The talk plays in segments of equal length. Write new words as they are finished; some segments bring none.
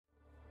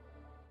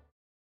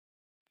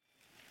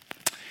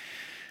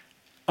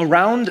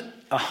Around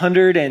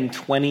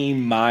 120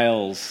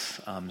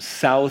 miles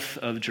south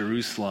of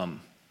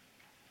Jerusalem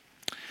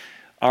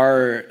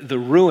are the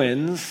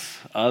ruins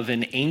of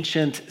an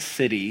ancient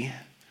city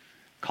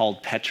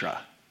called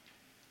Petra.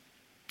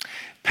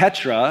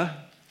 Petra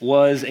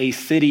was a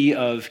city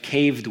of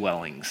cave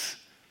dwellings,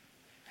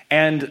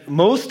 and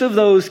most of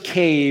those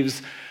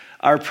caves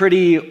are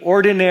pretty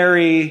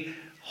ordinary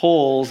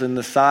holes in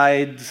the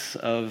sides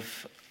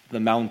of the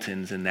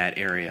mountains in that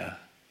area.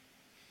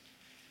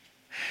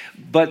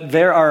 But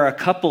there are a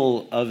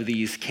couple of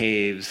these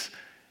caves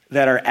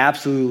that are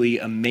absolutely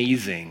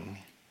amazing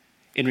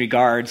in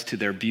regards to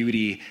their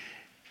beauty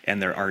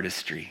and their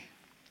artistry.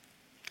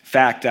 In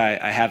fact,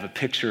 I have a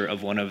picture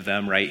of one of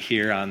them right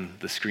here on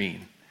the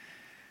screen.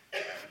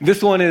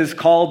 This one is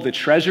called the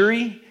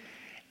Treasury,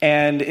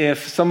 and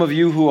if some of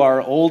you who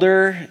are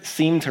older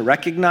seem to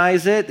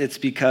recognize it, it's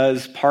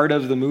because part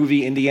of the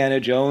movie Indiana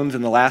Jones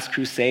and the Last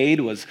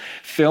Crusade was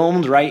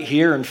filmed right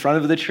here in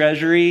front of the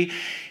Treasury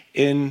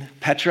in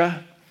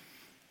Petra.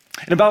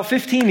 And about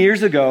 15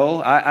 years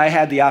ago, I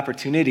had the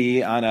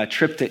opportunity on a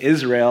trip to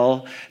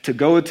Israel to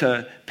go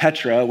to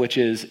Petra, which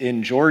is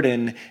in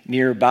Jordan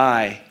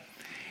nearby.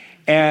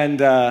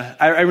 And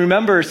I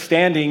remember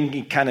standing,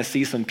 you kind of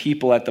see some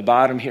people at the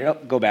bottom here. Oh,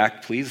 go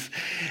back, please.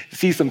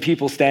 See some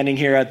people standing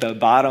here at the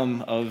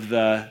bottom of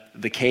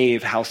the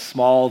cave, how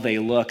small they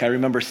look. I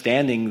remember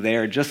standing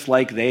there just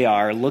like they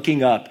are,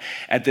 looking up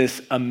at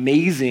this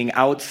amazing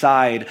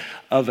outside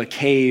of a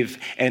cave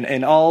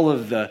and all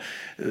of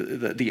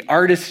the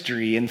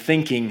artistry, and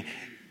thinking,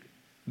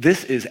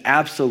 this is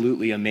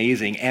absolutely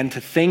amazing. And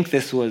to think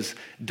this was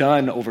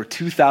done over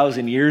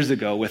 2,000 years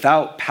ago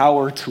without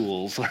power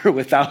tools or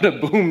without a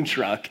boom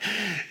truck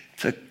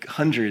took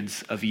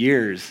hundreds of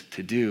years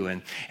to do.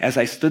 And as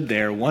I stood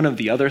there, one of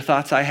the other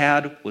thoughts I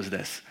had was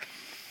this: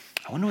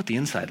 I wonder what the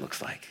inside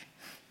looks like.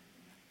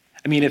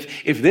 I mean,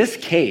 if this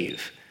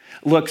cave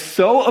looks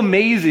so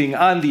amazing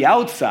on the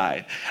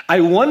outside, I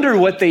wonder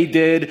what they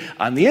did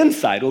on the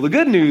inside. Well, the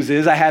good news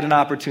is I had an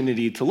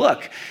opportunity to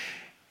look.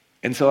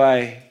 And so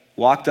I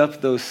walked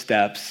up those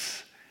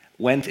steps,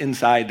 went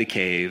inside the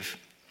cave,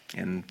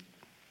 and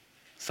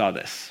saw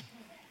this.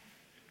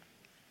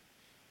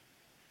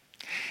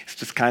 It's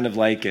just kind of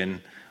like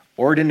an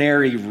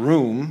ordinary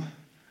room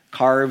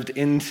carved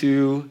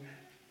into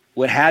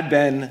what had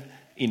been,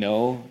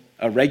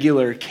 a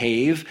regular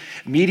cave,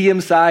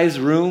 medium-sized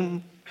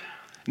room,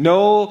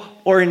 no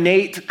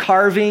ornate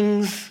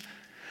carvings,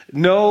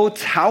 no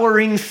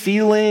towering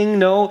ceiling,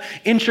 no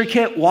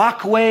intricate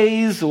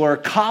walkways or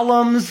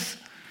columns.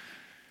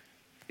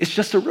 It's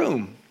just a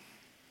room.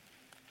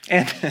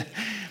 And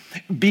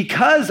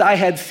because I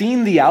had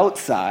seen the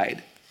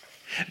outside,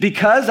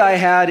 because I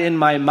had in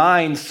my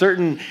mind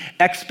certain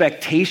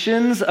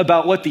expectations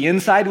about what the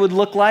inside would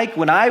look like,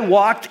 when I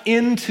walked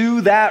into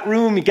that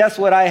room, guess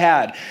what I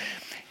had?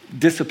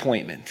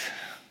 Disappointment.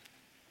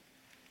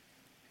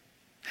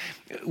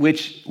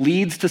 Which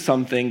leads to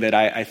something that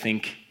I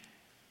think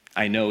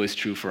I know is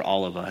true for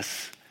all of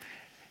us,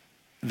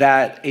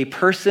 that a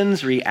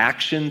person's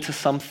reaction to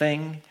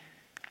something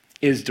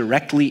is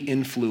directly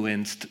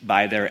influenced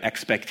by their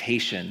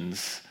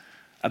expectations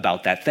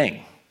about that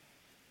thing.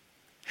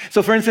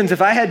 So for instance,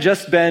 if I had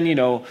just been,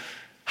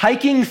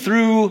 hiking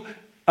through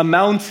a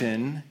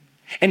mountain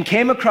and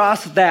came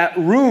across that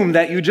room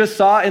that you just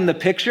saw in the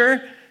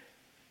picture,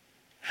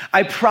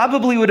 I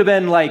probably would have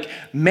been like,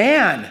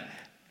 man,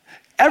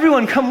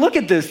 everyone come look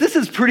at this. This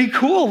is pretty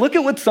cool. Look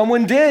at what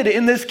someone did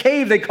in this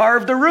cave. They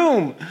carved a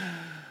room.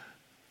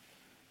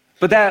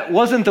 But that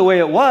wasn't the way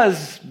it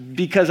was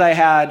because I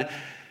had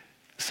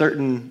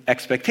certain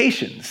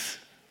expectations.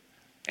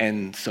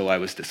 And so I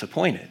was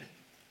disappointed.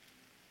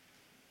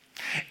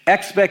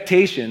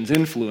 Expectations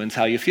influence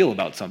how you feel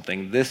about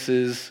something. This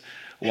is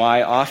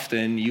why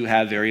often you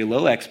have very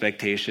low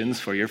expectations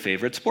for your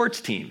favorite sports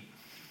team,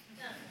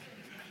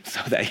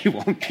 so that you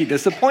won't be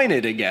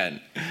disappointed again.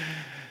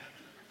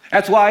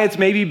 That's why it's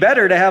maybe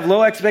better to have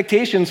low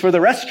expectations for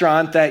the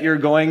restaurant that you're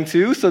going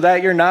to so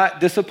that you're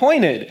not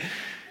disappointed.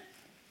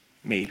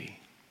 Maybe.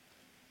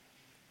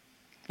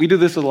 We do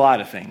this with a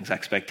lot of things,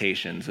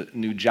 expectations, a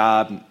new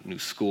job, new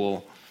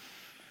school,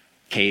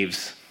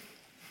 caves.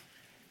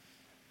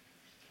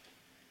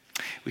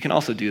 We can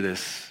also do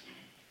this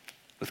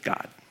with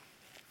God.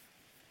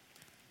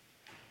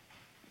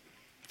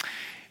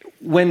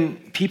 When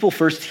people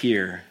first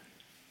hear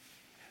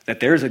that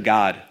there's a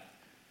God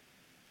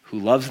who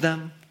loves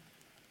them,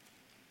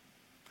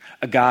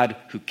 a God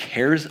who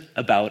cares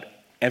about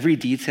every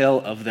detail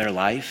of their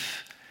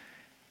life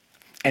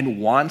and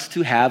wants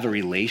to have a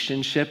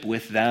relationship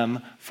with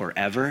them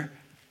forever,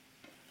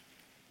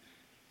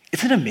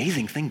 it's an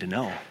amazing thing to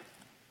know.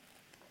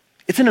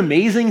 It's an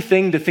amazing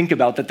thing to think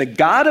about, that the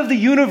God of the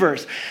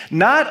universe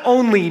not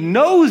only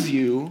knows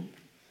you,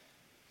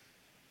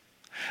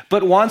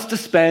 but wants to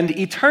spend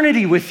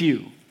eternity with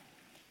you.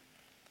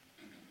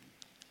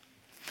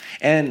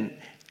 And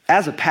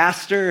as a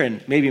pastor,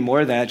 and maybe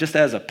more than that, just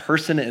as a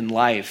person in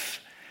life,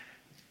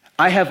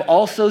 I have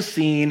also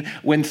seen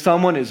when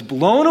someone is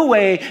blown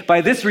away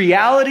by this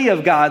reality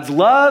of God's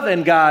love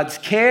and God's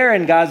care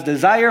and God's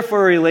desire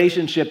for a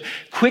relationship,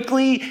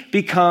 quickly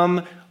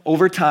become,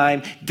 over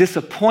time,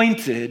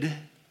 disappointed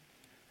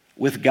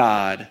with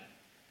God,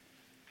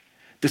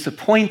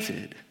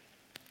 disappointed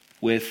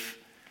with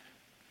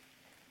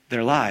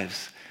their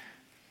lives.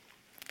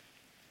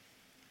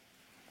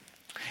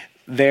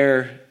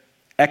 Their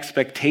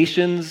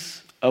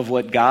expectations of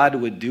what God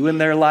would do in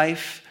their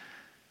life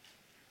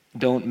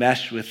don't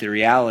mesh with the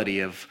reality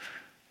of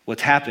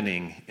what's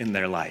happening in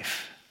their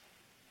life.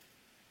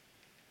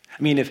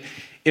 I mean,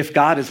 if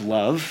God is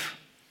love,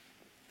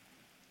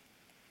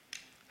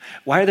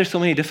 why are there so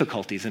many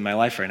difficulties in my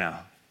life right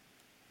now?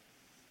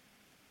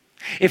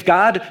 If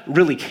God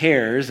really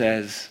cares,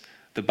 as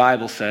the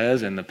Bible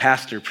says and the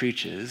pastor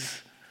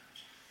preaches,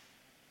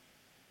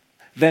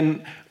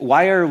 then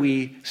why are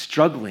we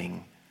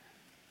struggling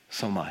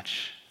so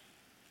much?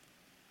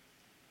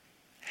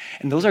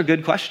 And those are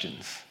good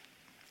questions.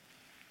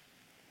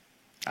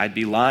 I'd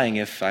be lying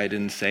if I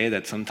didn't say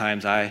that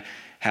sometimes I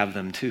have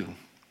them too.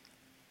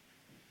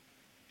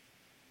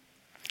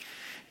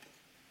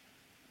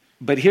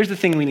 But here's the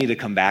thing we need to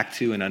come back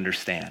to and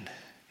understand.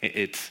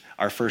 It's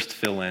our first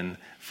fill-in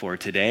for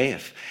today.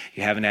 If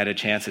you haven't had a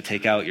chance to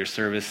take out your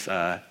service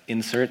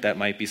insert, that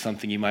might be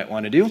something you might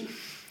want to do.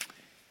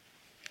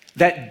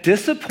 That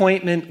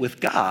disappointment with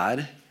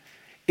God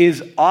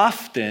is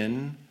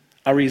often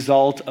a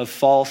result of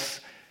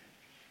false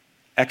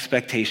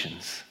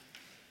expectations.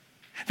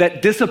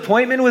 That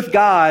disappointment with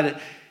God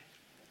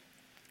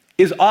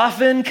is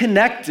often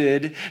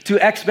connected to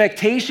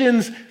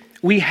expectations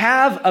we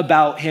have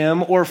about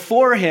him or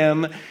for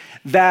him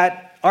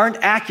that aren't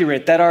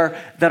accurate, that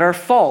are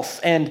false.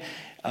 And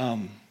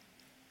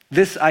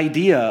this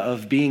idea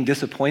of being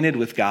disappointed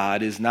with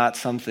God is not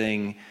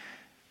something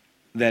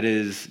that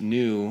is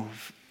new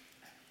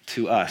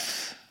to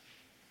us.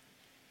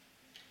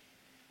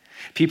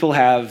 People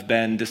have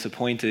been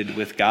disappointed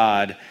with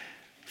God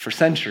for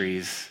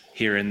centuries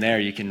here and there.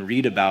 You can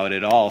read about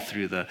it all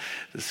through the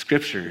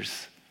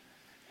scriptures.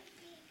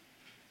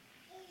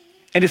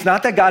 And it's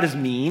not that God is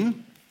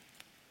mean,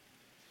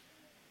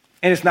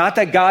 and it's not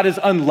that God is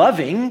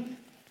unloving.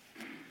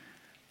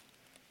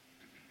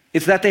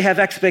 It's that they have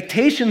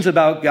expectations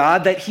about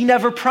God that he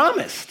never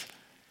promised.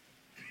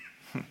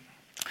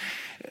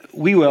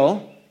 We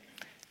will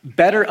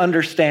better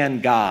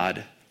understand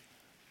God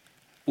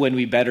when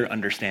we better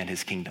understand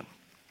his kingdom.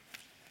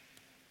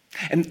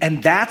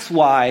 And that's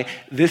why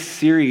this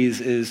series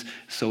is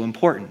so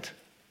important.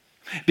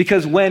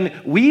 Because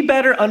when we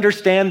better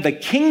understand the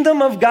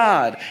kingdom of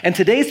God, and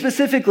today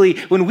specifically,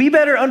 when we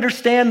better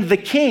understand the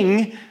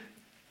king,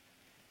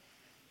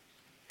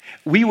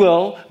 we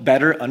will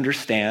better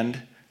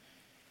understand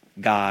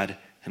God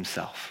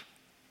himself.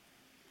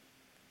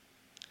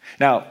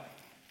 Now,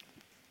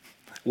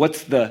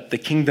 what's the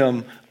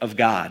kingdom of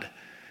God?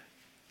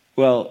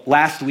 Well,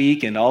 last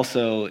week and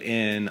also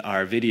in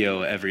our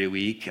video every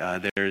week,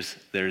 there's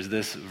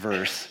this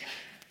verse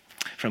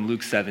from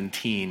Luke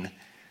 17.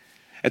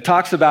 It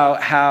talks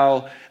about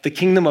how the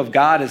kingdom of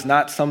God is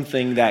not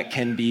something that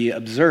can be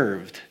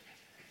observed.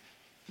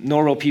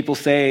 Nor will people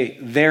say,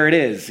 there it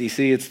is. You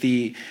see, it's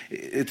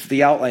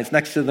the outline. It's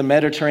next to the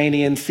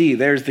Mediterranean Sea.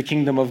 There's the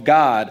kingdom of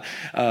God.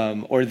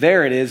 Or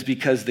there it is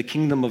because the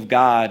kingdom of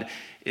God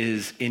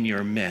is in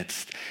your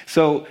midst.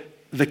 So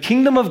the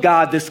kingdom of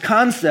God, this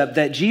concept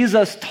that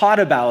Jesus taught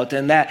about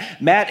and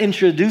that Matt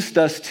introduced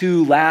us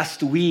to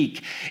last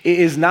week,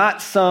 is not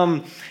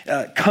some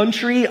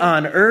country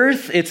on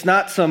earth. It's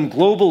not some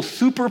global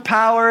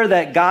superpower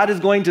that God is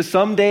going to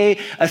someday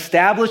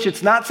establish.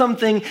 It's not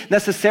something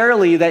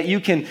necessarily that you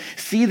can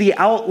see the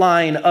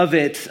outline of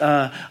it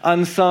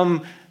on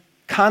some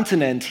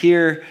continent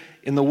here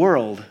in the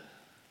world.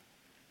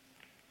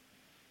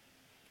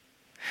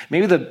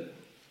 Maybe the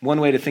one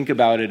way to think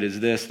about it is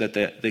this, that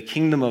the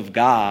kingdom of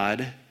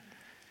God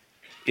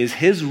is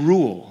his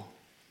rule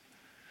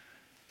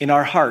in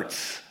our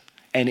hearts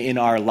and in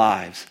our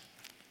lives.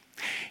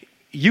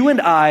 You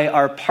and I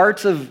are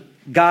parts of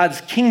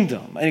God's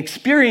kingdom and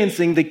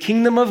experiencing the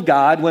kingdom of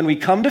God when we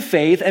come to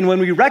faith and when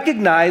we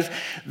recognize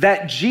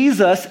that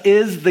Jesus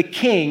is the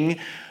king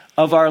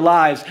of our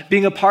lives.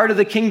 Being a part of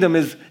the kingdom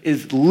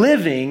is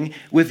living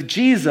with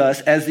Jesus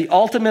as the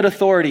ultimate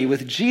authority,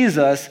 with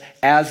Jesus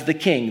as the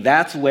king.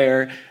 That's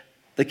where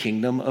the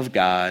kingdom of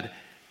God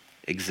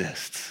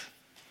exists.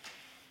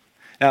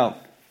 Now,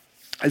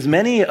 as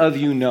many of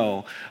you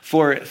know,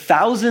 for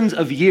thousands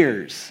of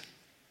years,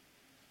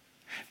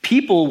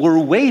 people were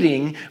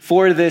waiting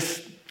for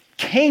this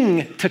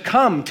king to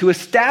come to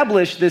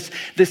establish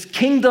this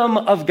kingdom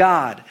of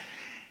God.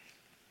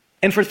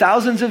 And for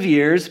thousands of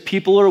years,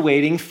 people are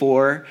waiting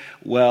for,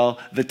 well,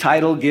 the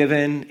title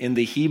given in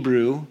the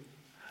Hebrew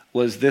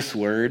was this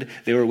word.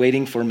 They were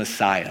waiting for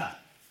Messiah.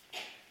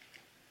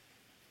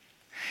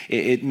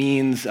 It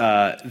means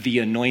the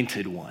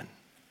anointed one.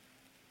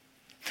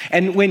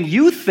 And when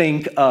you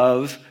think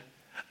of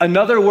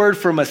another word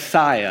for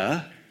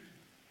Messiah,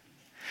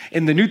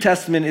 In the New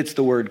Testament, it's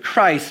the word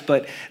Christ,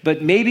 but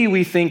maybe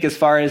we think as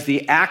far as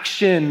the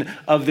action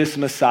of this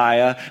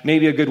Messiah,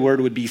 maybe a good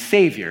word would be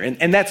Savior.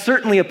 And that's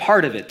certainly a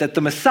part of it, that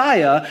the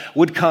Messiah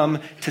would come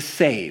to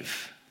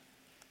save.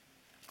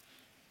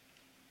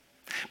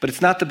 But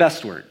it's not the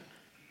best word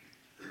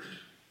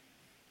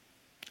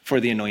for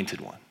the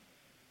anointed one.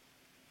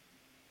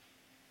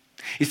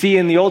 You see,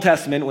 in the Old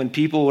Testament, when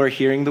people were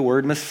hearing the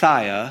word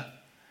Messiah,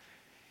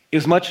 it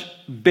was much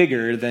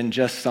bigger than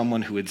just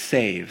someone who would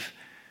save.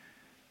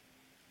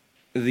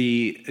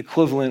 The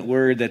equivalent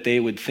word that they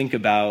would think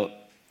about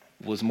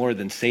was more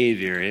than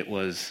Savior. It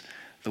was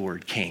the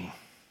word King.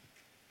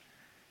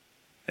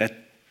 That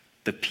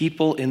the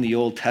people in the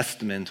Old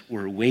Testament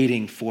were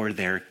waiting for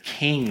their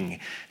King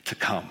to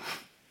come.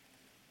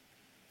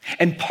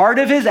 And part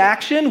of his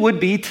action would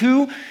be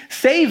to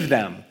save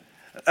them.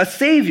 A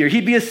Savior.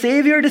 He'd be a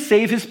Savior to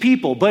save his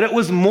people. But it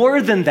was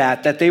more than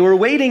that they were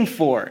waiting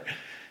for.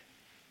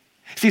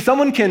 See,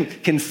 someone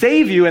can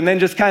save you and then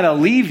just kind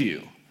of leave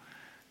you.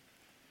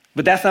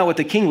 But that's not what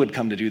the King would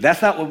come to do.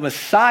 That's not what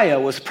Messiah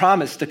was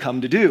promised to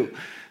come to do.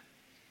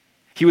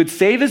 He would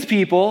save his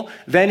people,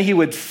 then he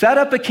would set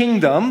up a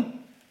kingdom,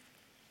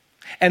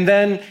 and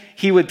then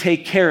he would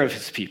take care of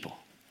his people.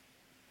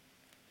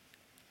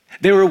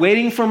 They were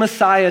waiting for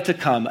Messiah to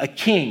come, a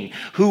king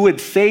who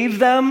would save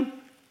them,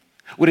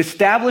 would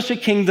establish a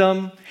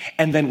kingdom,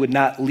 and then would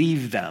not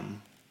leave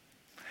them,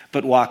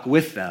 but walk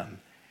with them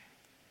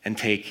and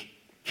take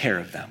care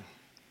of them.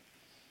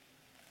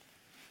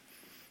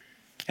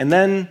 And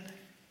then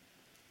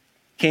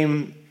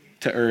came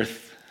to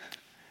earth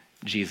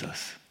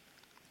Jesus.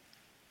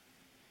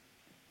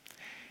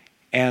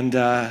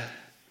 And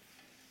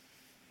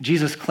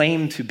Jesus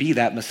claimed to be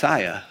that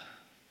Messiah.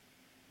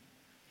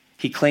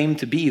 He claimed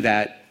to be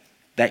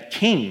that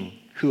king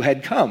who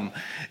had come.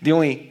 The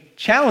only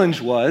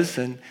challenge was,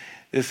 and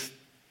this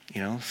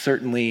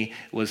certainly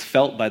was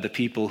felt by the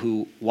people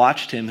who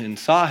watched him and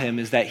saw him,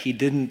 is that he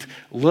didn't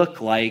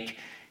look like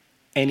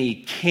any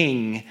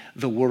king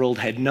the world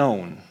had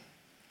known.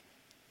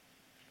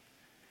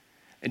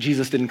 And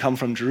Jesus didn't come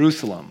from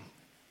Jerusalem.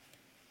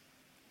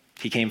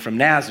 He came from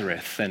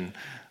Nazareth, and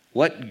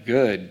what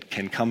good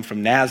can come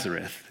from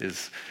Nazareth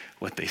is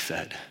what they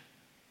said.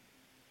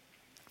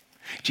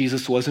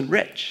 Jesus wasn't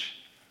rich.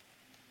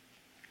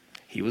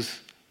 He was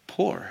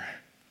poor.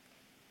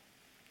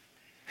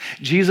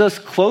 Jesus'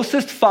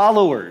 closest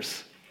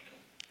followers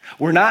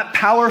were not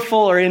powerful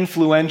or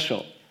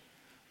influential.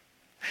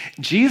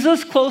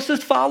 Jesus'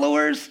 closest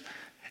followers,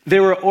 they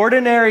were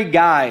ordinary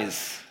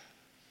guys,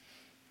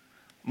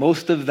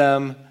 most of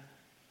them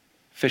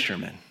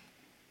fishermen.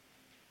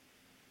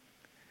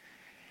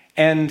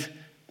 And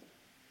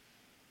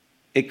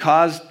it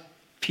caused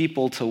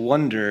people to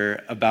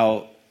wonder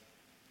about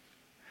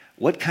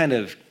what kind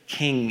of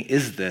king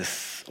is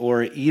this,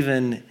 or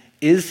even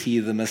is he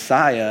the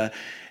Messiah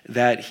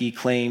that he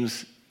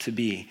claims to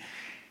be?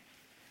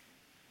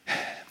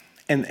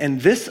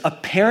 And this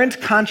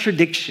apparent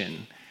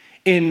contradiction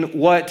in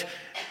what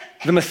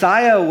the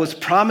Messiah was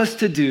promised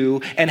to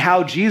do and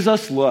how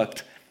Jesus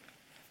looked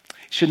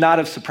should not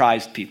have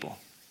surprised people.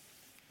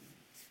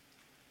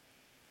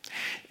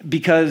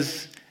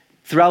 Because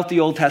throughout the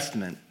Old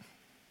Testament,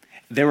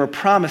 there were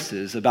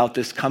promises about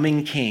this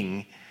coming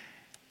king,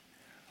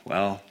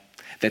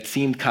 that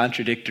seemed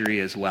contradictory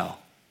as well.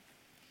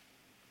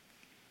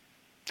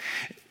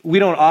 We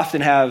don't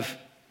often have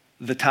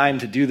the time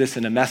to do this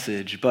in a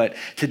message, but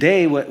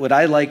today what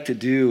I like to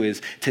do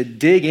is to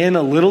dig in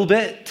a little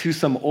bit to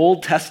some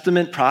Old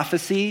Testament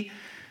prophecy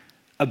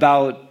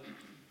about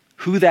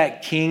who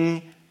that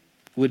king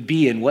would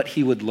be and what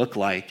he would look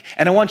like.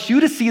 And I want you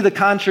to see the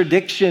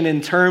contradiction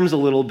in terms a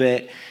little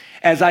bit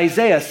as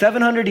Isaiah,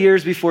 700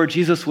 years before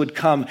Jesus would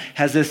come,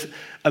 has this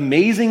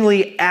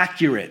amazingly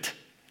accurate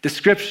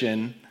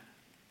description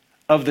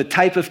of the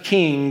type of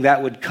king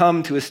that would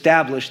come to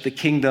establish the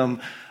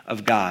kingdom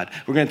of God.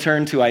 We're going to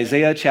turn to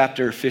Isaiah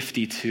chapter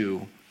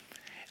 52.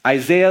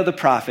 Isaiah the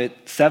prophet,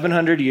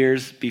 700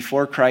 years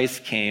before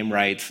Christ came,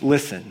 writes,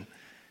 "Listen,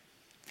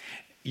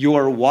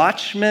 your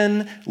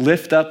watchmen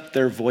lift up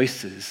their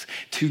voices.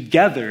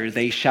 Together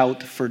they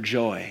shout for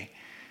joy."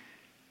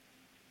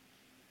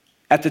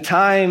 At the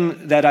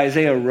time that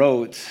Isaiah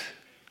wrote,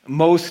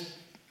 most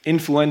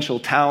influential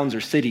towns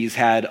or cities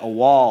had a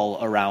wall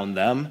around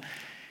them.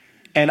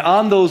 And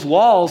on those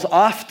walls,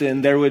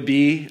 often there would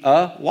be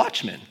a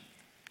watchman.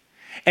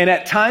 And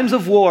at times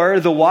of war,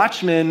 the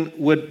watchman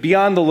would be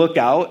on the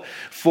lookout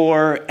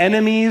for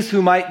enemies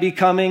who might be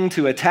coming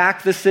to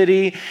attack the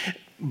city.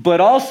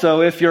 But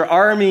also, if your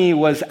army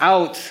was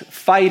out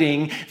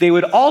fighting, they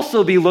would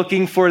also be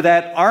looking for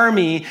that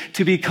army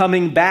to be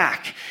coming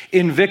back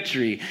in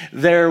victory.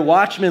 Their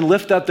watchmen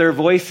lift up their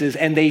voices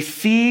and they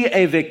see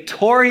a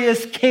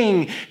victorious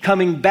king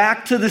coming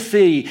back to the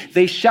city.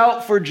 They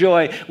shout for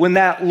joy. When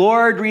that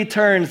Lord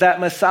returns,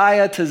 that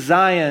Messiah to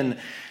Zion,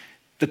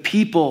 the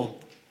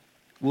people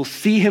will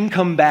see him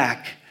come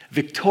back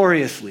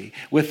victoriously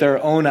with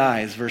their own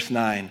eyes. Verse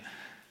 9.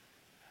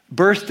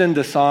 "Burst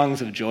into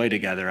songs of joy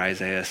together,"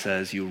 Isaiah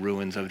says, "you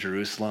ruins of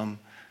Jerusalem.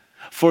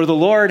 For the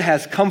Lord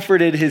has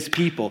comforted his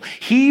people.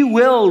 He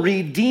will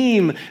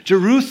redeem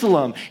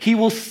Jerusalem. He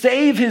will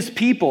save his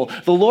people.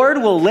 The Lord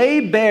will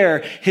lay bare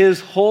his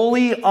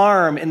holy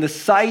arm in the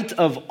sight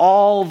of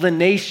all the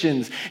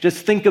nations.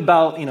 Just think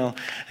about,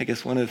 I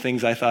guess one of the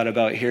things I thought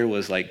about here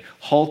was like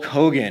Hulk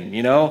Hogan,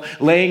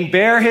 laying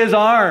bare his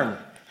arm.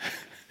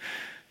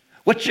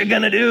 What you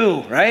gonna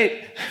do,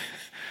 right?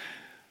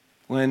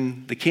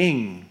 When the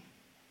king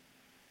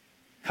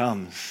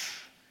comes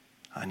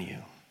on you.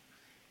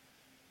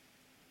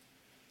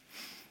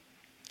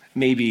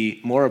 Maybe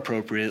more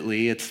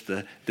appropriately, it's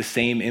the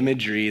same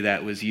imagery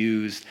that was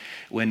used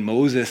when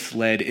Moses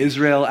led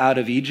Israel out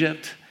of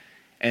Egypt.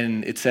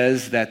 And it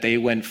says that they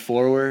went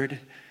forward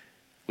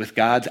with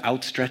God's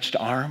outstretched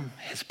arm,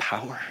 his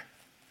power.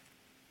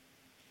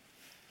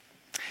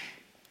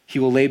 He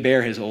will lay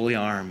bare his holy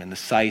arm in the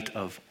sight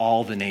of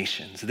all the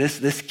nations.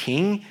 This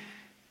king,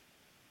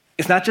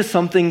 it's not just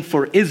something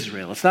for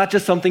Israel. It's not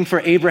just something for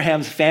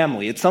Abraham's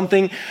family. It's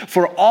something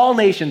for all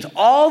nations.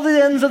 All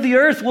the ends of the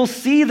earth will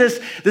see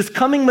this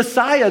coming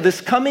Messiah, this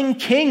coming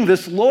King,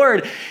 this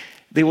Lord.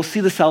 They will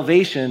see the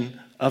salvation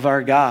of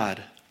our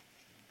God.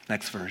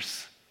 Next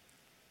verse.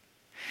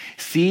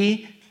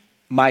 See,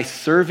 my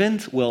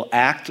servant will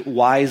act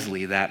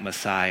wisely, that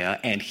Messiah,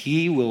 and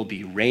he will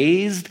be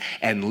raised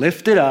and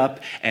lifted up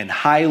and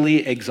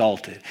highly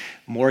exalted.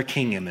 More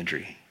king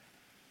imagery.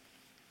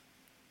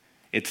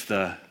 It's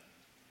the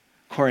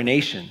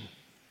coronation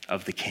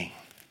of the king.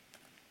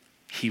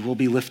 He will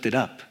be lifted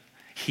up.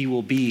 He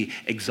will be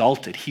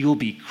exalted. He will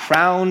be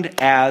crowned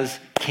as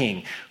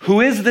king.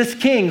 Who is this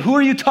king? Who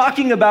are you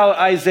talking about,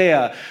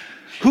 Isaiah?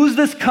 Who's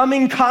this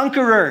coming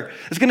conqueror?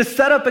 Is going to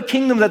set up a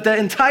kingdom that the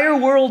entire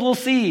world will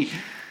see.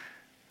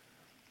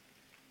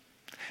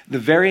 The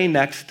very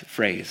next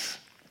phrase,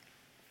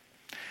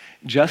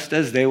 just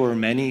as there were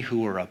many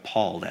who were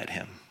appalled at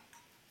him,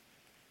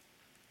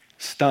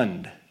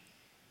 stunned,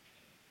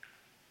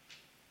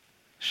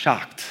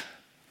 shocked.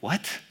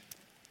 What?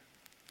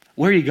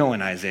 Where are you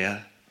going,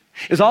 Isaiah?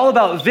 It's all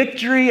about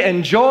victory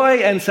and joy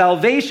and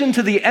salvation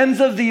to the ends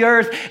of the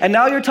earth. And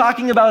now you're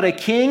talking about a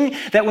king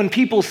that when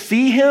people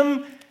see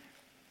him,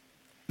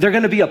 they're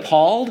going to be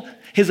appalled.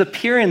 His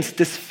appearance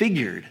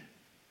disfigured.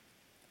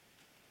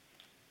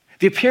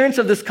 The appearance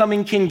of this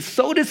coming king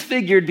so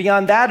disfigured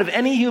beyond that of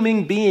any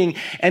human being,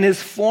 and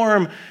his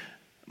form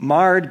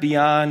marred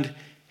beyond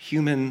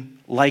human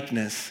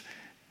likeness.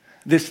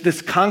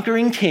 This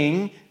conquering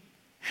king,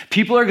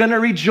 people are going to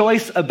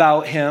rejoice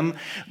about him,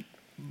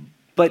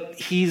 but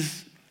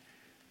he's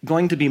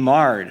going to be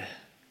marred,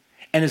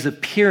 and his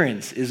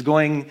appearance is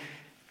going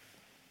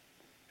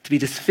to be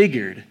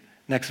disfigured.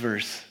 Next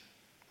verse.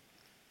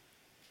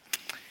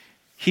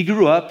 He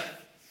grew up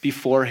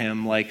before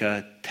him like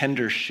a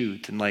tender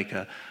shoot and like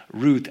a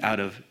root out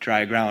of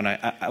dry ground.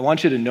 I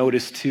want you to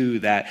notice too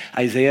that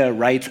Isaiah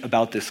writes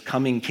about this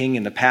coming king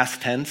in the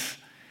past tense,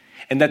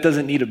 and that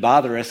doesn't need to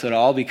bother us at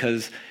all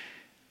because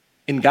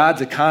in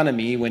God's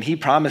economy, when he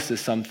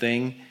promises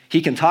something,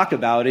 he can talk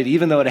about it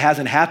even though it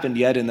hasn't happened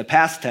yet in the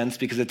past tense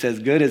because it's as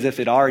good as if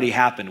it already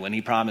happened when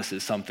he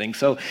promises something.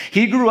 So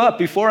he grew up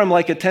before him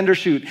like a tender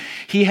shoot.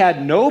 He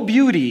had no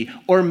beauty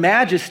or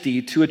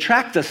majesty to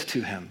attract us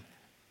to him.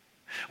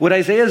 What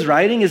Isaiah is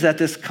writing is that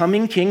this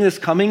coming king, this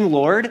coming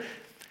Lord,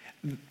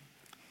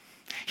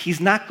 he's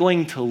not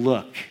going to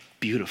look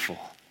beautiful.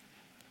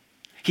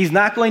 He's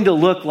not going to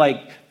look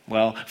like,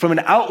 well, from an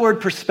outward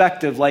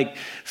perspective, like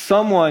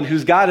someone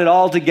who's got it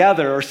all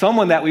together or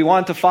someone that we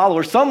want to follow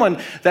or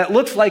someone that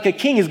looks like a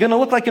king. He's going to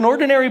look like an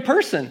ordinary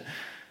person.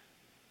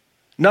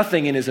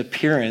 Nothing in his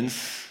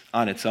appearance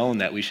on its own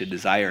that we should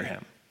desire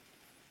him.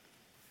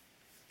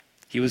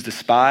 He was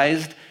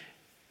despised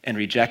and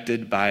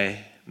rejected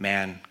by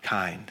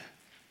mankind.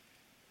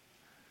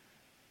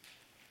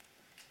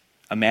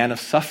 A man of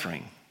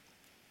suffering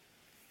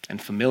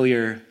and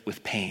familiar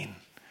with pain.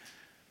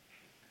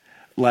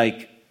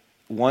 Like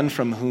one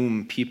from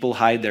whom people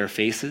hide their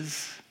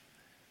faces,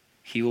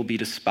 he will be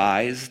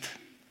despised,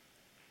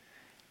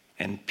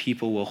 and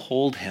people will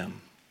hold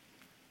him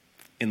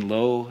in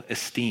low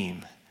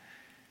esteem.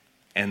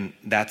 And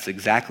that's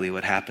exactly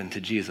what happened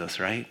to Jesus,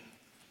 right?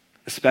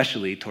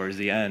 Especially towards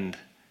the end,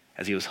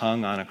 as he was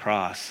hung on a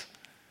cross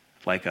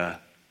like a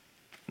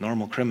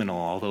normal criminal,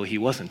 although he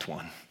wasn't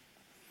one.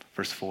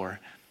 Verse 4,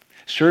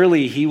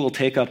 surely he will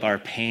take up our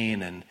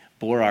pain and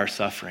bore our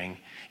suffering,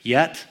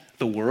 yet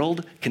the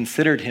world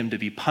considered him to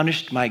be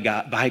punished by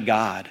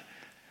God.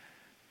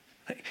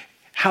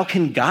 How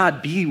can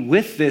God be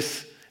with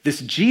this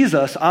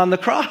Jesus on the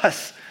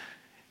cross?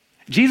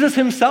 Jesus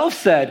himself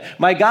said,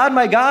 my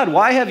God,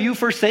 why have you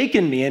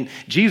forsaken me? And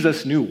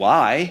Jesus knew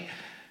why.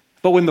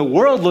 But when the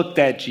world looked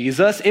at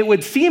Jesus, it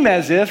would seem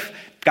as if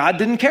God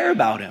didn't care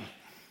about him.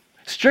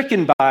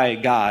 Stricken by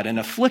God and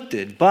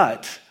afflicted,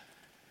 but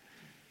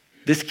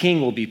this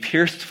king will be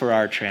pierced for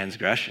our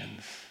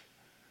transgressions.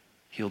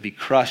 He'll be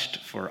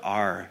crushed for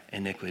our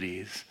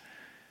iniquities.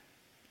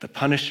 The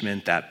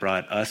punishment that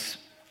brought us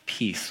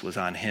peace was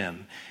on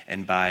him,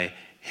 and by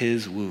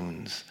his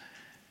wounds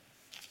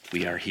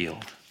we are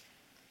healed.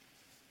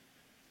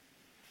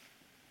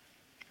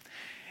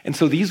 And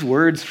so these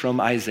words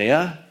from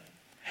Isaiah,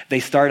 they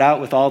start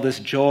out with all this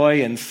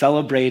joy and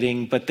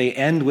celebrating, but they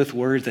end with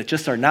words that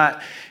just are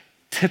not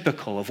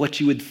typical of what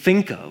you would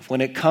think of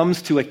when it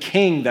comes to a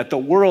king that the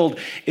world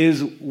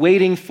is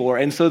waiting for.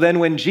 And so then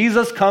when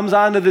Jesus comes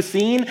onto the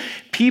scene,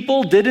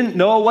 people didn't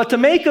know what to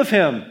make of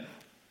him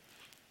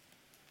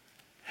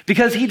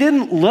because he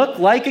didn't look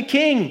like a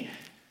king.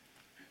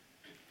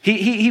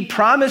 He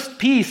promised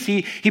peace,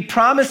 he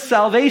promised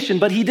salvation,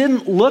 but he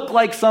didn't look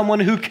like someone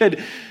who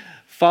could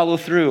follow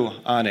through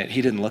on it.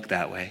 He didn't look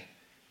that way.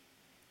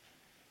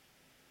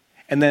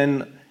 And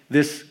then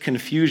this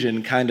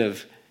confusion kind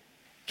of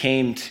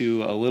came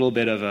to a little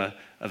bit of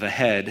a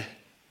head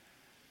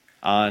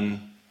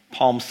on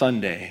Palm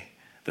Sunday,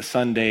 the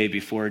Sunday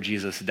before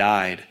Jesus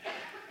died,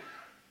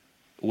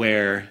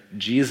 where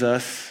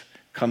Jesus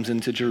comes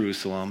into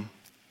Jerusalem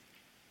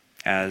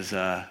and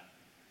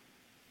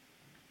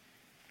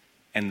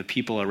the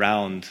people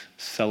around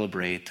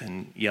celebrate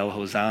and yell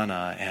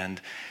Hosanna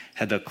and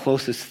had the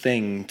closest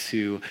thing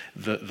to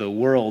the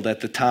world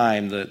at the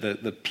time,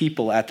 the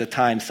people at the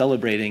time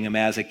celebrating him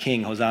as a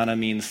king. Hosanna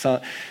means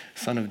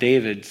son of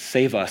David,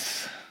 save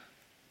us.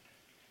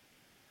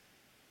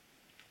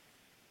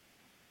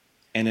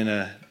 And in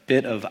a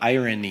bit of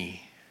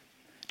irony,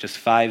 just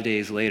 5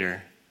 days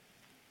later,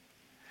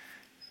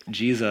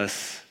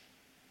 Jesus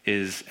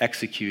is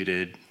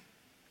executed.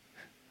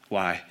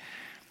 Why?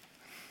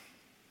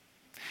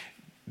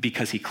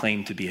 Because he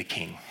claimed to be a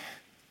king.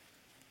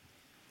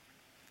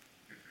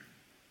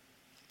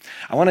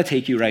 I want to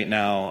take you right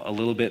now a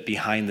little bit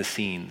behind the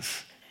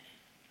scenes.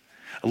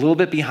 A little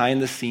bit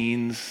behind the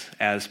scenes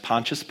as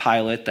Pontius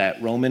Pilate,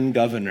 that Roman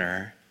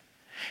governor,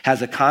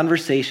 has a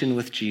conversation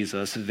with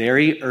Jesus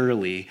very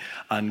early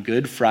on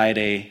Good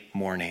Friday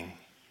morning.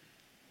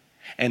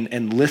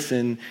 And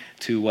listen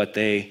to what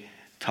they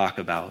talk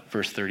about,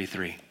 verse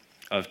 33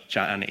 of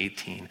John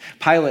 18.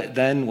 Pilate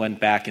then went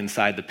back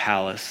inside the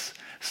palace,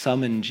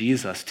 summoned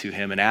Jesus to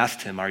him, and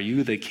asked him, "Are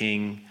you the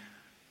king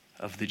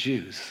of the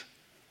Jews?"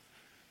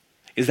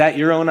 "Is that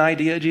your own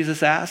idea?"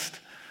 Jesus asked.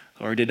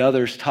 "Or did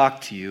others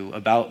talk to you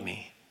about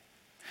me?"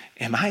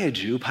 "Am I a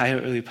Jew?"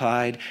 Pilate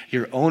replied.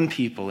 "Your own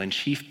people and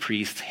chief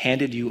priests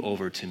handed you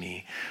over to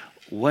me.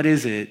 What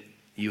is it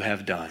you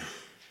have done?"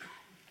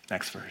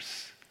 Next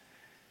verse.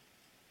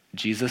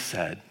 Jesus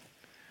said,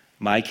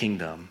 "My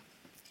kingdom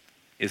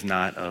is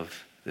not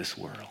of this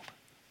world."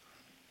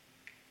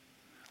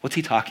 What's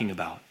he talking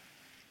about?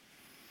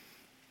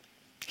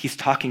 He's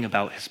talking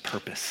about his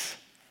purpose.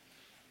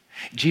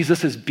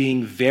 Jesus is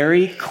being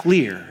very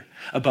clear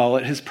about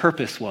what his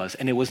purpose was.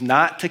 And it was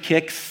not to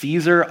kick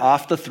Caesar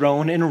off the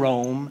throne in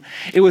Rome.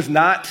 It was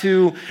not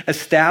to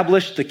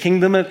establish the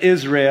kingdom of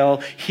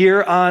Israel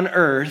here on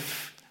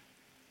earth.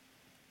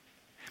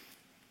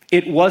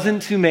 It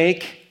wasn't to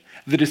make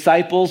the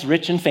disciples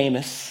rich and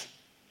famous.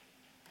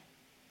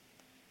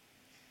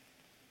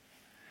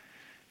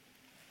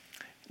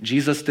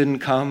 Jesus didn't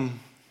come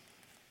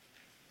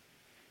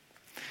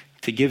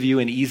to give you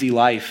an easy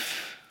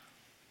life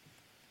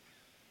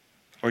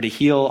or to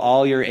heal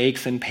all your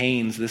aches and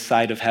pains this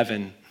side of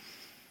heaven,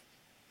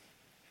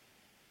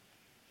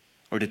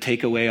 or to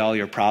take away all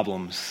your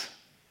problems.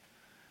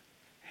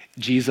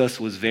 Jesus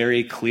was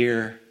very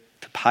clear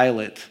to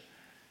Pilate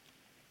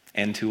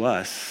and to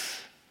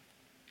us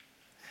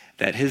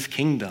that his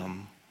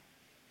kingdom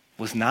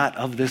was not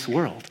of this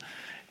world.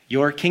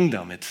 Your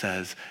kingdom, it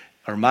says,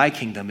 or my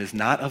kingdom is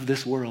not of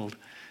this world.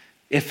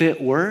 If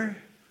it were,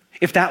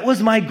 if that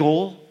was my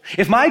goal,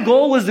 if my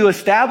goal was to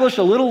establish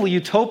a little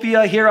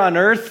utopia here on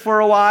earth for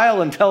a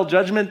while until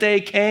Judgment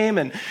Day came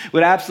and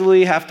would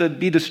absolutely have to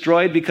be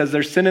destroyed because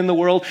there's sin in the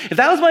world, if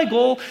that was my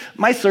goal,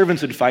 my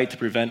servants would fight to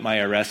prevent my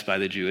arrest by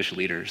the Jewish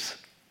leaders.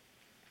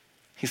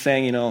 He's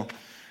saying,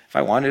 if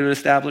I wanted to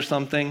establish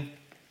something,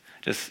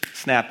 just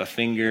snap a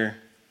finger,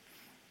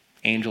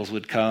 angels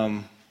would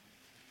come,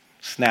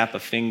 snap a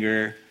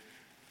finger,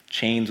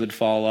 chains would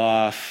fall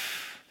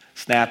off,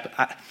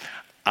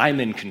 I'm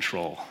in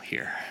control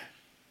here.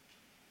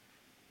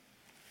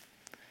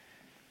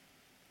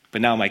 But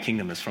now my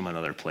kingdom is from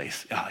another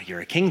place. "Oh, you're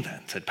a king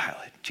then," said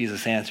Pilate.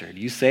 Jesus answered,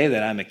 "You say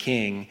that I'm a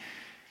king,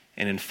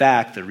 and in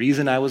fact, the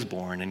reason I was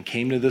born and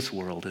came to this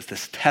world is to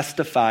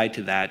testify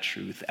to that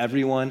truth.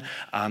 Everyone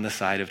on the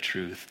side of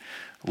truth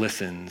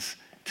listens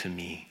to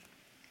me."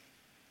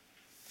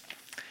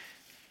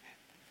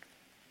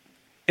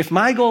 If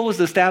my goal was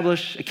to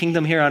establish a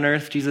kingdom here on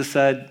earth, Jesus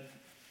said,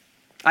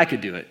 I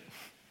could do it.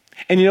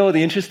 And what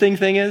the interesting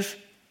thing is?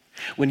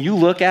 When you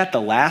look at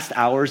the last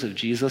hours of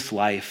Jesus'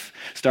 life,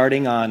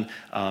 starting on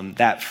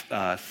that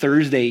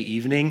Thursday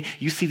evening,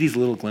 you see these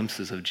little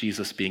glimpses of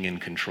Jesus being in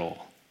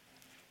control.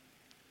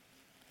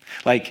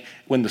 Like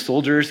when the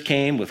soldiers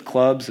came with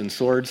clubs and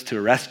swords to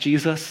arrest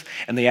Jesus,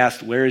 and they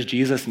asked, "Where is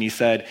Jesus?" And he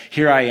said,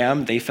 "Here I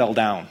am," they fell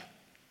down.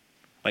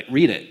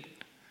 Read it.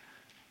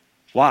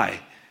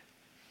 Why?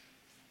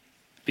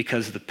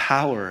 Because the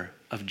power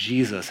of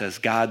Jesus as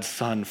God's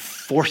Son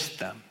forced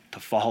them to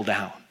fall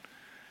down.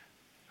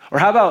 Or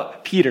how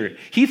about Peter?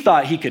 He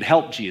thought he could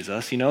help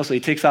Jesus, so he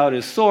takes out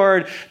his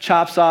sword,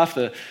 chops off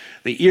the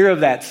the ear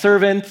of that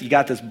servant. You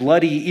got this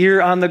bloody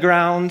ear on the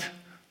ground.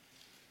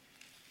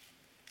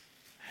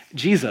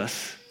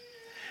 Jesus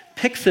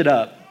picks it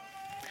up,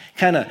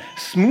 kind of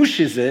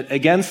smooshes it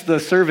against the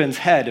servant's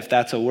head, if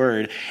that's a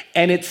word,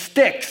 and it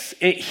sticks,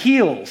 it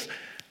heals.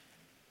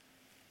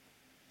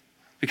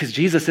 Because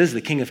Jesus is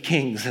the King of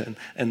Kings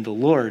and the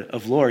Lord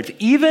of Lords.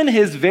 Even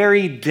his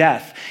very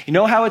death. You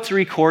know how it's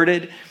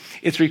recorded?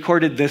 It's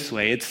recorded this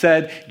way. It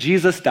said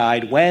Jesus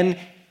died when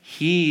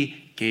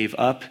he gave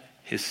up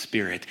his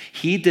spirit.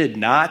 He did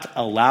not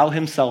allow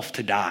himself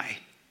to die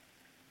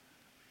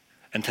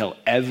until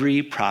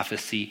every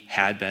prophecy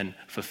had been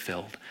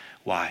fulfilled.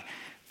 Why?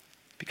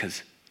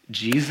 Because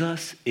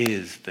Jesus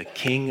is the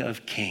King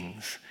of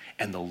Kings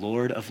and the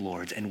Lord of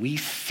Lords, and we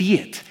see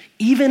it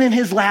even in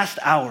his last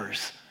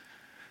hours.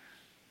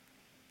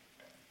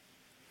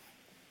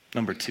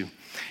 Number 2,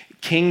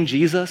 King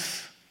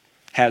Jesus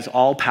has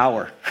all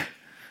power,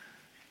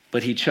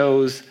 but he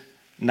chose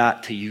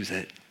not to use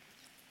it.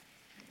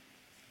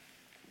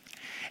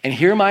 And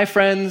here, my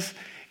friends,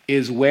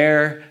 is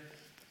where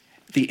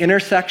the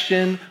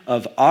intersection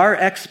of our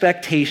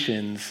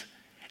expectations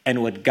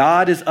and what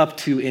God is up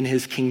to in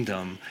his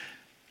kingdom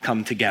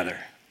come together.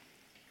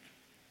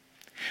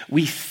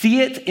 We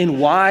see it in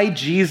why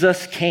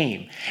Jesus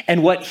came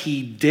and what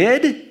he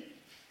did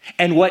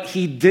and what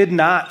he did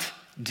not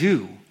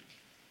do.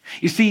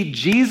 You see,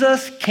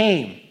 Jesus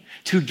came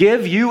to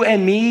give you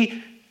and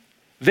me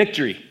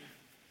victory,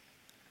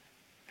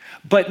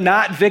 but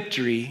not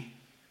victory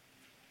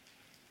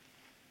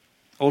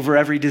over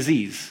every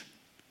disease.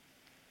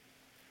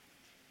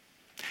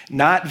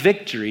 Not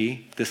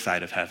victory, this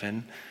side of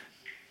heaven,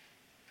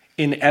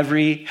 in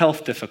every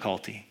health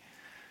difficulty.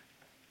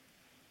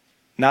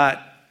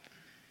 Not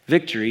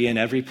victory in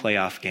every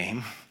playoff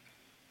game.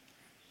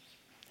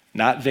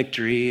 Not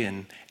victory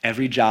in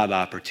every job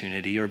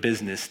opportunity or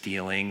business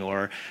dealing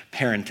or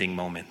parenting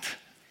moment.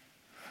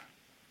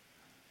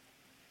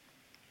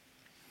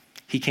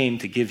 He came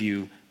to give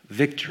you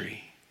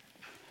victory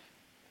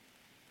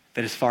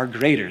that is far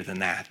greater than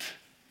that.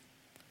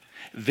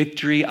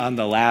 Victory on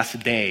the last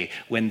day,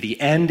 when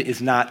the end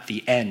is not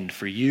the end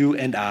for you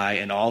and I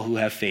and all who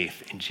have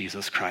faith in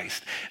Jesus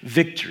Christ.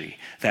 Victory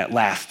that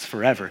lasts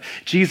forever.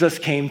 Jesus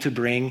came to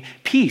bring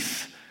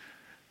peace.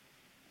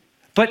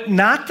 But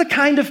not the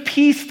kind of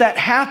peace that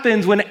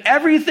happens when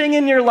everything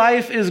in your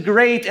life is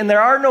great and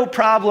there are no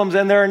problems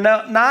and there are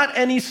not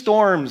any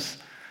storms.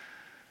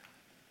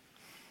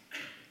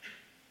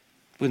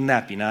 Wouldn't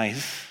that be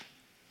nice?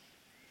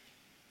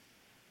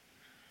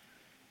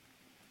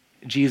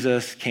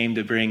 Jesus came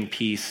to bring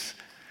peace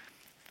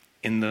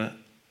in the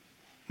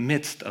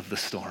midst of the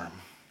storm.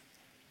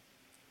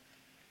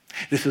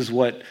 This is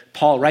what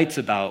Paul writes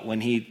about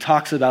when he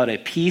talks about a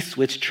peace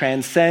which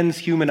transcends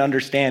human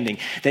understanding.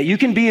 That you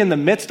can be in the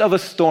midst of a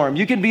storm.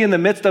 You can be in the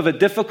midst of a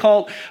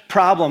difficult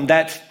problem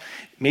that's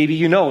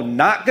maybe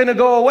not going to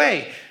go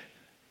away.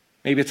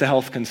 Maybe it's a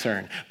health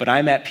concern, but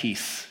I'm at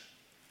peace.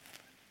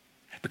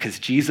 Because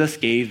Jesus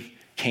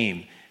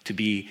came to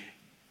be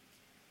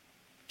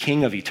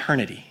King of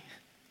eternity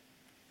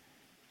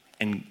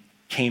and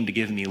came to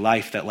give me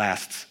life that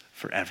lasts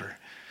forever.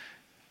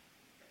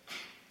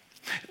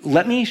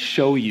 Let me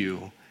show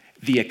you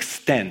the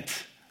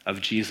extent of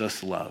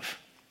Jesus' love.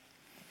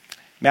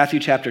 Matthew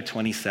chapter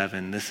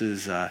 27, this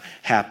is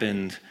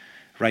happened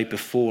right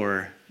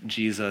before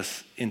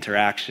Jesus'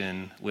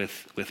 interaction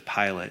with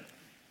Pilate.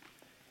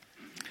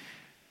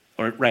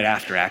 Or right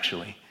after,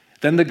 actually.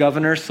 Then the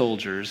governor's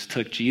soldiers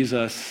took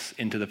Jesus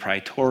into the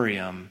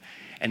praetorium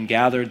and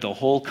gathered the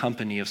whole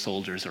company of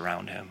soldiers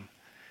around him.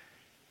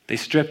 They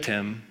stripped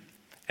him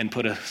and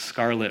put a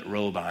scarlet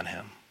robe on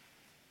him.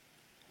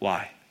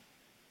 Why?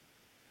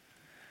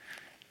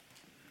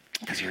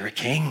 Because you're a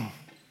king.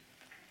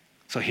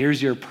 So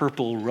here's your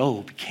purple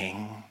robe,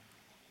 king.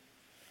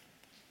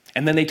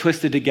 And then they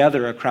twisted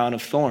together a crown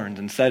of thorns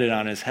and set it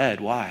on his head.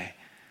 Why?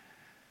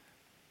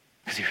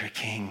 Because you're a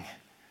king.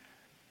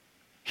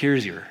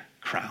 Here's your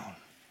crown.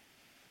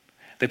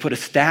 They put a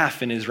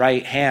staff in his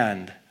right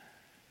hand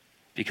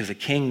because a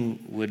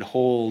king would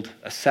hold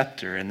a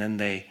scepter, and then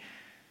they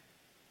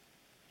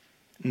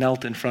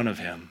knelt in front of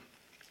him.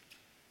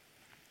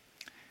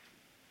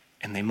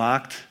 And they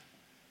mocked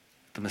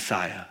the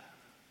Messiah,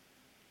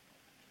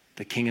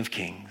 the King of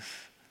Kings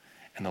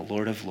and the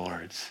Lord of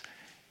Lords.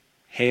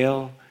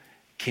 Hail,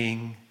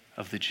 King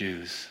of the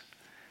Jews.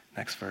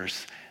 Next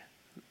verse.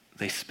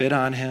 They spit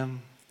on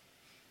him.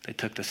 They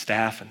took the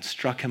staff and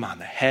struck him on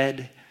the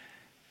head.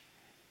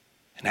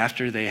 And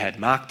after they had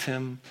mocked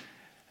him,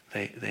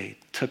 they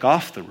took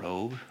off the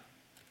robe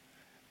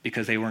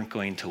because they weren't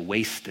going to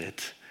waste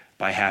it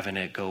by having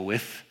it go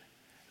with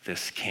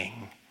this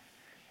king,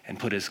 and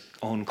put his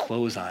own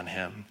clothes on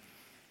him.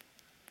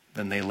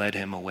 Then they led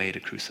him away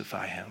to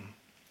crucify him.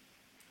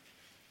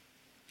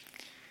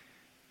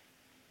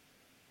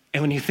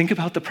 And when you think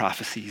about the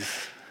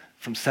prophecies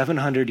from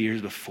 700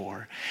 years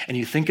before, and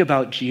you think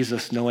about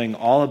Jesus knowing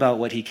all about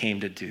what he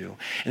came to do,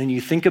 and then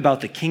you think about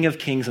the King of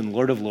Kings and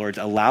Lord of Lords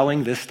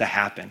allowing this to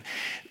happen,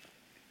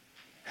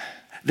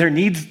 there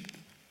needs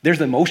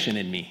There's emotion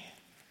in me.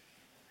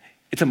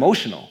 It's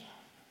emotional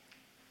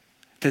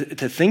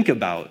to think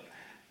about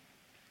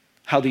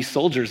how these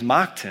soldiers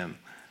mocked him,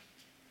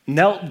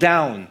 knelt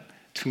down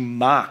to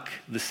mock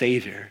the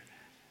Savior.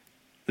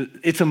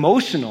 It's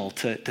emotional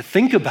to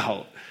think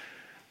about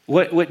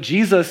what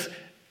Jesus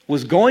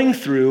was going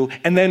through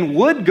and then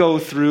would go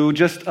through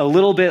just a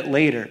little bit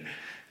later.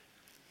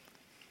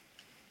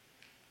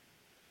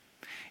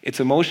 It's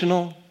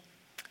emotional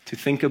to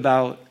think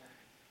about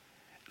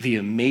the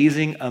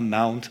amazing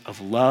amount of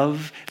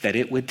love that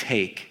it would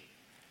take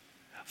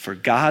for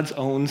God's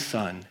own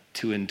Son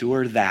to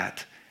endure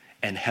that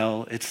and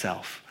hell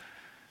itself.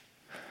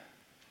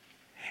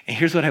 And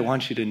here's what I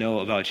want you to know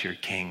about your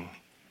King.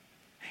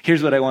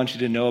 Here's what I want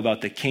you to know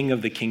about the King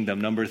of the kingdom,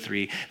 number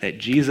 3, that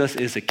Jesus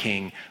is a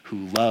king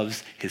who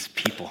loves his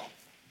people.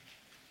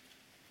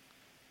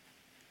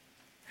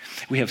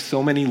 We have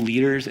so many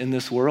leaders in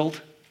this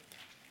world,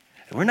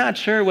 and we're not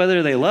sure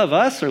whether they love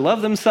us or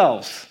love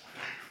themselves.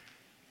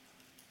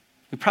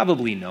 We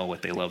probably know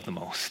what they love the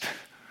most,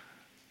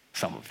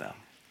 some of them.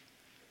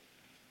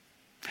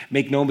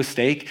 Make no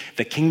mistake,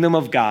 the kingdom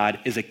of God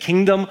is a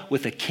kingdom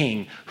with a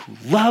king who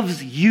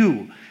loves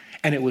you,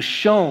 and it was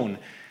shown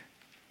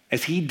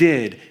as he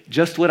did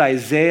just what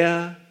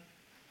Isaiah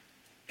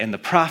and the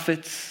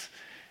prophets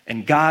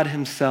and God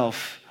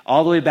himself,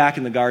 all the way back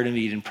in the Garden of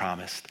Eden,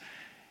 promised.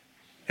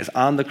 As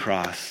on the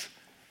cross,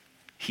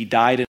 he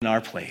died in our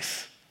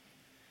place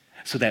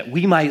so that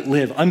we might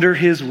live under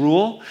his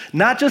rule,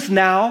 not just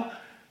now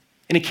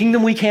in a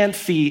kingdom we can't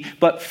see,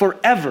 but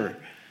forever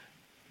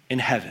in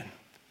heaven.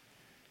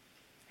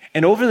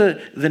 And over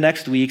the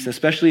next weeks,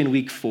 especially in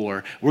week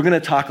 4, we're going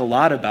to talk a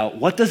lot about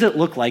what does it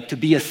look like to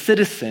be a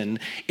citizen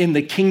in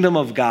the kingdom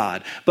of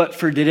God. But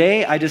for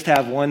today, I just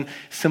have one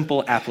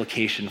simple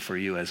application for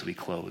you as we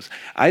close.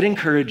 I'd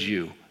encourage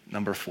you,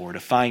 number 4, to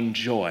find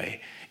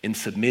joy in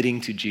submitting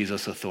to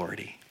Jesus'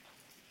 authority.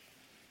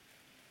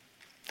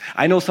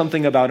 I know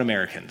something about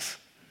Americans.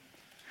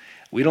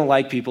 We don't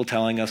like people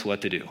telling us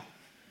what to do.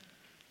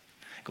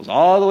 It goes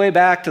all the way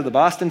back to the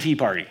Boston Tea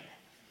Party.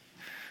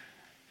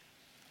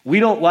 We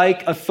don't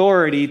like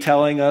authority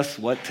telling us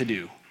what to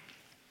do.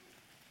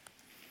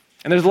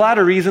 And there's a lot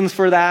of reasons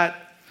for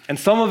that, and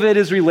some of it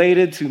is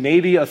related to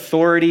maybe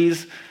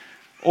authorities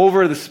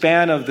over the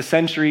span of the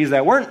centuries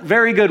that weren't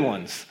very good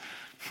ones.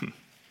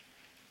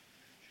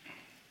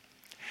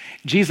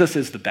 Jesus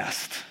is the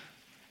best.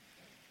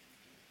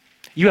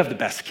 You have the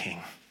best king.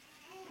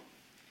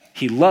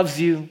 He loves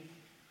you.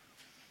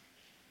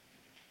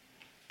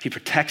 He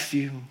protects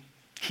you.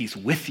 He's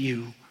with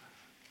you.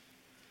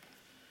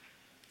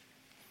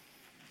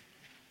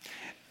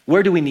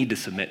 Where do we need to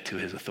submit to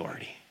his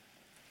authority?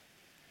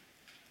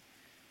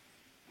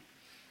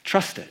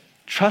 Trust it.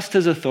 Trust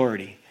his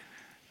authority.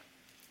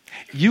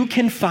 You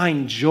can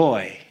find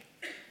joy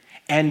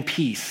and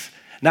peace,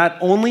 not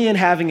only in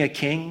having a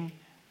king,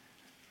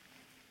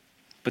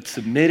 but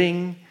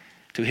submitting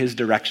to his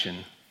direction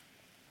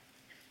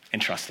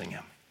and trusting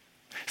him.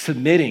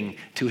 Submitting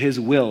to his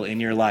will in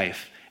your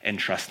life and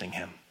trusting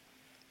him.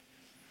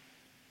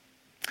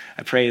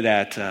 I pray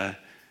that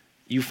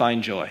you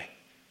find joy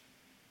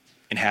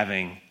in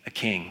having a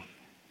king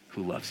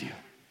who loves you.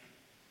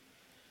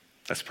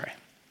 Let's pray.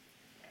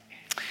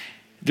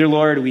 Dear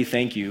Lord, we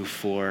thank you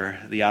for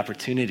the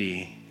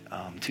opportunity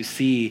to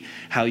see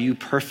how you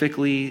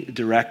perfectly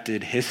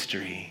directed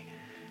history,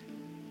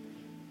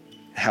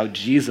 how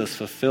Jesus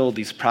fulfilled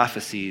these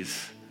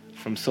prophecies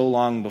from so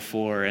long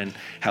before, and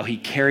how he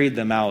carried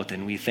them out.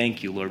 And we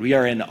thank you, Lord. We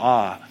are in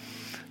awe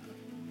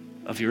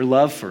of your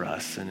love for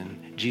us and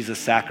in Jesus'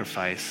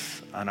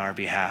 sacrifice on our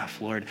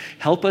behalf. Lord,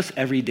 help us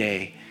every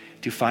day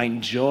to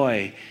find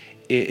joy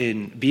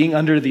in being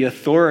under the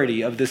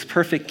authority of this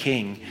perfect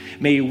king.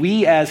 May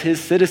we as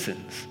his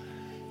citizens,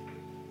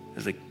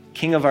 as the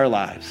king of our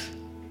lives,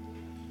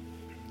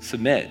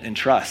 submit and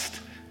trust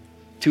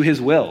to his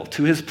will,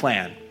 to his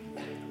plan,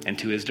 and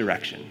to his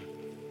direction.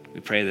 We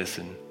pray this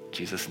in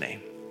Jesus'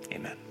 name.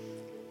 Amen.